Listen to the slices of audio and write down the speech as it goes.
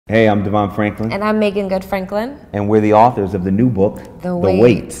Hey, I'm Devon Franklin. And I'm Meagan Franklin. And we're the authors of the new book, The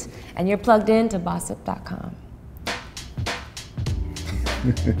Wait. And you're plugged in to BOSSIP.com.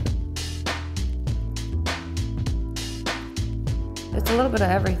 It's a little bit of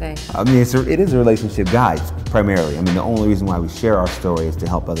everything. I mean, it is a relationship guide, primarily. I mean, the only reason why we share our story is to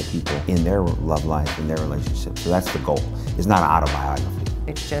help other people in their love life, in their relationship. So that's the goal. It's not an autobiography.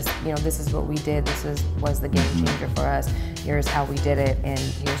 It's just, this is what we did. This was the game changer for us. Here's how we did it, and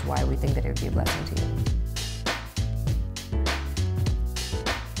here's why we think that it would be a blessing to you.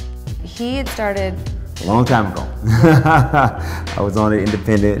 He had started a long time ago. I was on it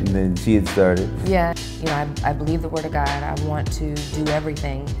independent, and then she had started. Yeah, I believe the Word of God. I want to do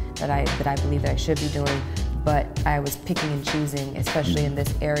everything that I believe that I should be doing, but I was picking and choosing, especially in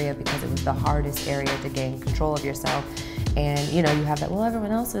this area, because it was the hardest area to gain control of yourself. And you have that, well,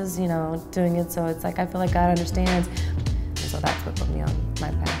 everyone else is, doing it, so it's like I feel like God understands. And so that's what put me on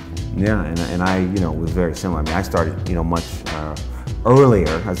my path. Yeah, and I, was very similar. I mean, I started, much earlier.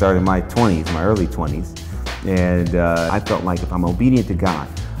 I started in my 20s, my early 20s, and I felt like if I'm obedient to God,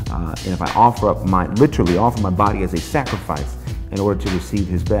 and if I literally offer my body as a sacrifice in order to receive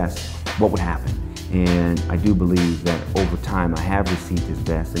His best, what would happen? And I do believe that over time I have received His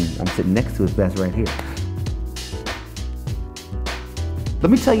best, and I'm sitting next to His best right here. Let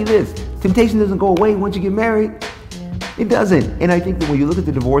me tell you this, temptation doesn't go away once you get married. Yeah. It doesn't. And I think that when you look at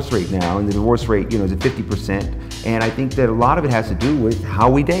the divorce rate now, and the divorce rate, is at 50%, and I think that a lot of it has to do with how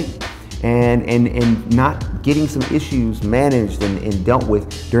we date and not getting some issues managed and dealt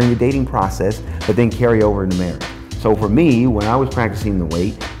with during the dating process, but then carry over into marriage. So for me, when I was practicing the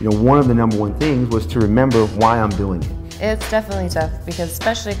Wait, one of the #1 things was to remember why I'm doing it. It's definitely tough, because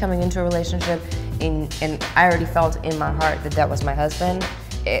especially coming into a relationship, and I already felt in my heart that was my husband.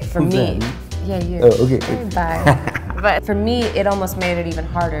 For me, yeah, you. Oh, okay. Bye. But for me, it almost made it even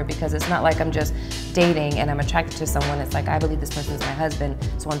harder, because it's not like I'm just dating and I'm attracted to someone. It's like, I believe this person is my husband.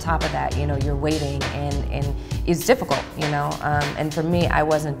 So on top of that, you're waiting, and it's difficult, And for me, I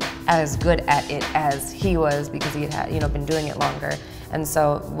wasn't as good at it as he was, because he had, been doing it longer. And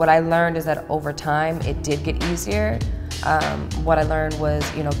so what I learned is that over time, it did get easier. What I learned was,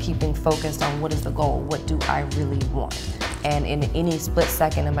 keeping focused on what is the goal, what do I really want? And in any split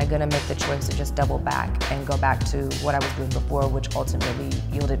second, am I gonna make the choice to just double back and go back to what I was doing before, which ultimately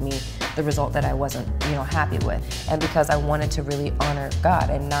yielded me the result that I wasn't, happy with. And because I wanted to really honor God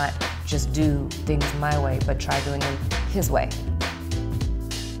and not just do things my way, but try doing them His way.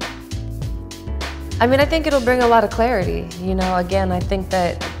 I mean, I think it'll bring a lot of clarity. Again, I think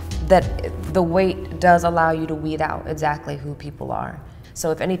that the Wait does allow you to weed out exactly who people are. So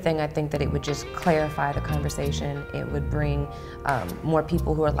if anything, I think that it would just clarify the conversation. It would bring more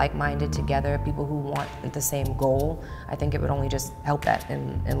people who are like-minded together, people who want the same goal. I think it would only just help that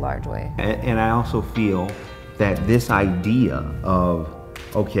in a large way. And I also feel that this idea of,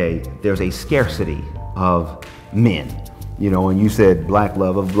 okay, there's a scarcity of men, and you said black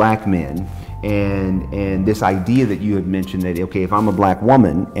love of black men. And this idea that you had mentioned that, okay, if I'm a black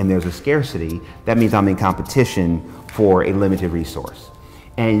woman and there's a scarcity, that means I'm in competition for a limited resource.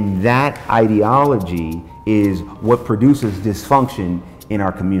 And that ideology is what produces dysfunction in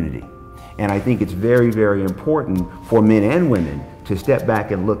our community. And I think it's very, very important for men and women to step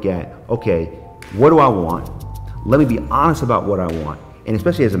back and look at, okay, what do I want? Let me be honest about what I want. And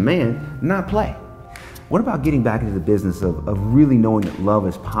especially as a man, not play. What about getting back into the business of really knowing that love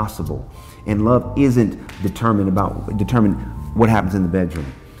is possible? And love isn't determined what happens in the bedroom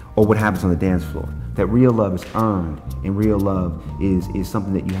or what happens on the dance floor. That real love is earned, and real love is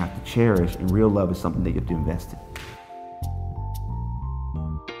something that you have to cherish, and real love is something that you have to invest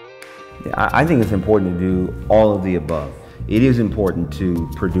in. I think it's important to do all of the above. It is important to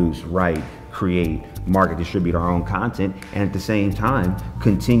produce, write, create, market, distribute our own content, and at the same time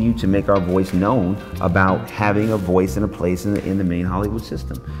continue to make our voice known about having a voice and a place in the main Hollywood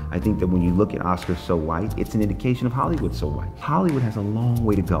system. I think that when you look at Oscars So White, it's an indication of Hollywood So White. Hollywood has a long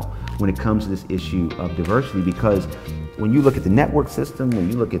way to go when it comes to this issue of diversity, because when you look at the network system, when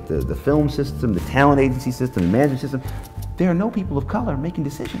you look at the film system, the talent agency system, the management system, there are no people of color making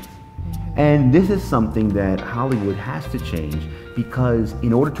decisions. And this is something that Hollywood has to change, because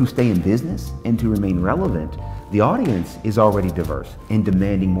in order to stay in business and to remain relevant, the audience is already diverse and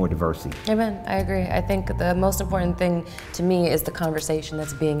demanding more diversity. Amen. I agree. I think the most important thing to me is the conversation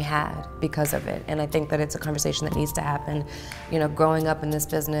that's being had because of it. And I think that it's a conversation that needs to happen. Growing up in this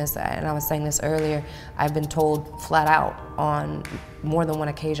business, and I was saying this earlier, I've been told flat out on more than one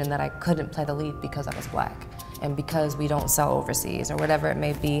occasion that I couldn't play the lead because I was black. and because we don't sell overseas or whatever it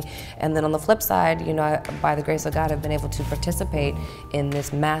may be. And then on the flip side, you know, by the grace of God, I've been able to participate in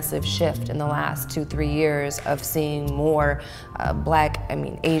this massive shift in the last 2-3 years of seeing more Black,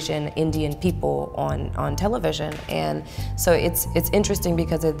 Asian, Indian people on television. And so it's interesting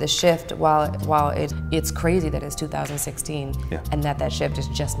because of the shift, while it's crazy that it's 2016 and that shift is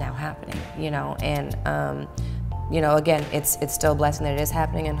just now happening, you know. And you know, again, it's still a blessing that it is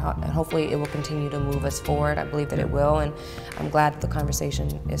happening, and hopefully it will continue to move us forward. I believe that it will, and I'm glad that the conversation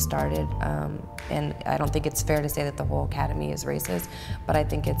is started. And I don't think it's fair to say that the whole academy is racist, but I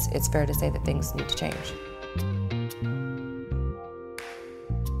think it's fair to say that things need to change.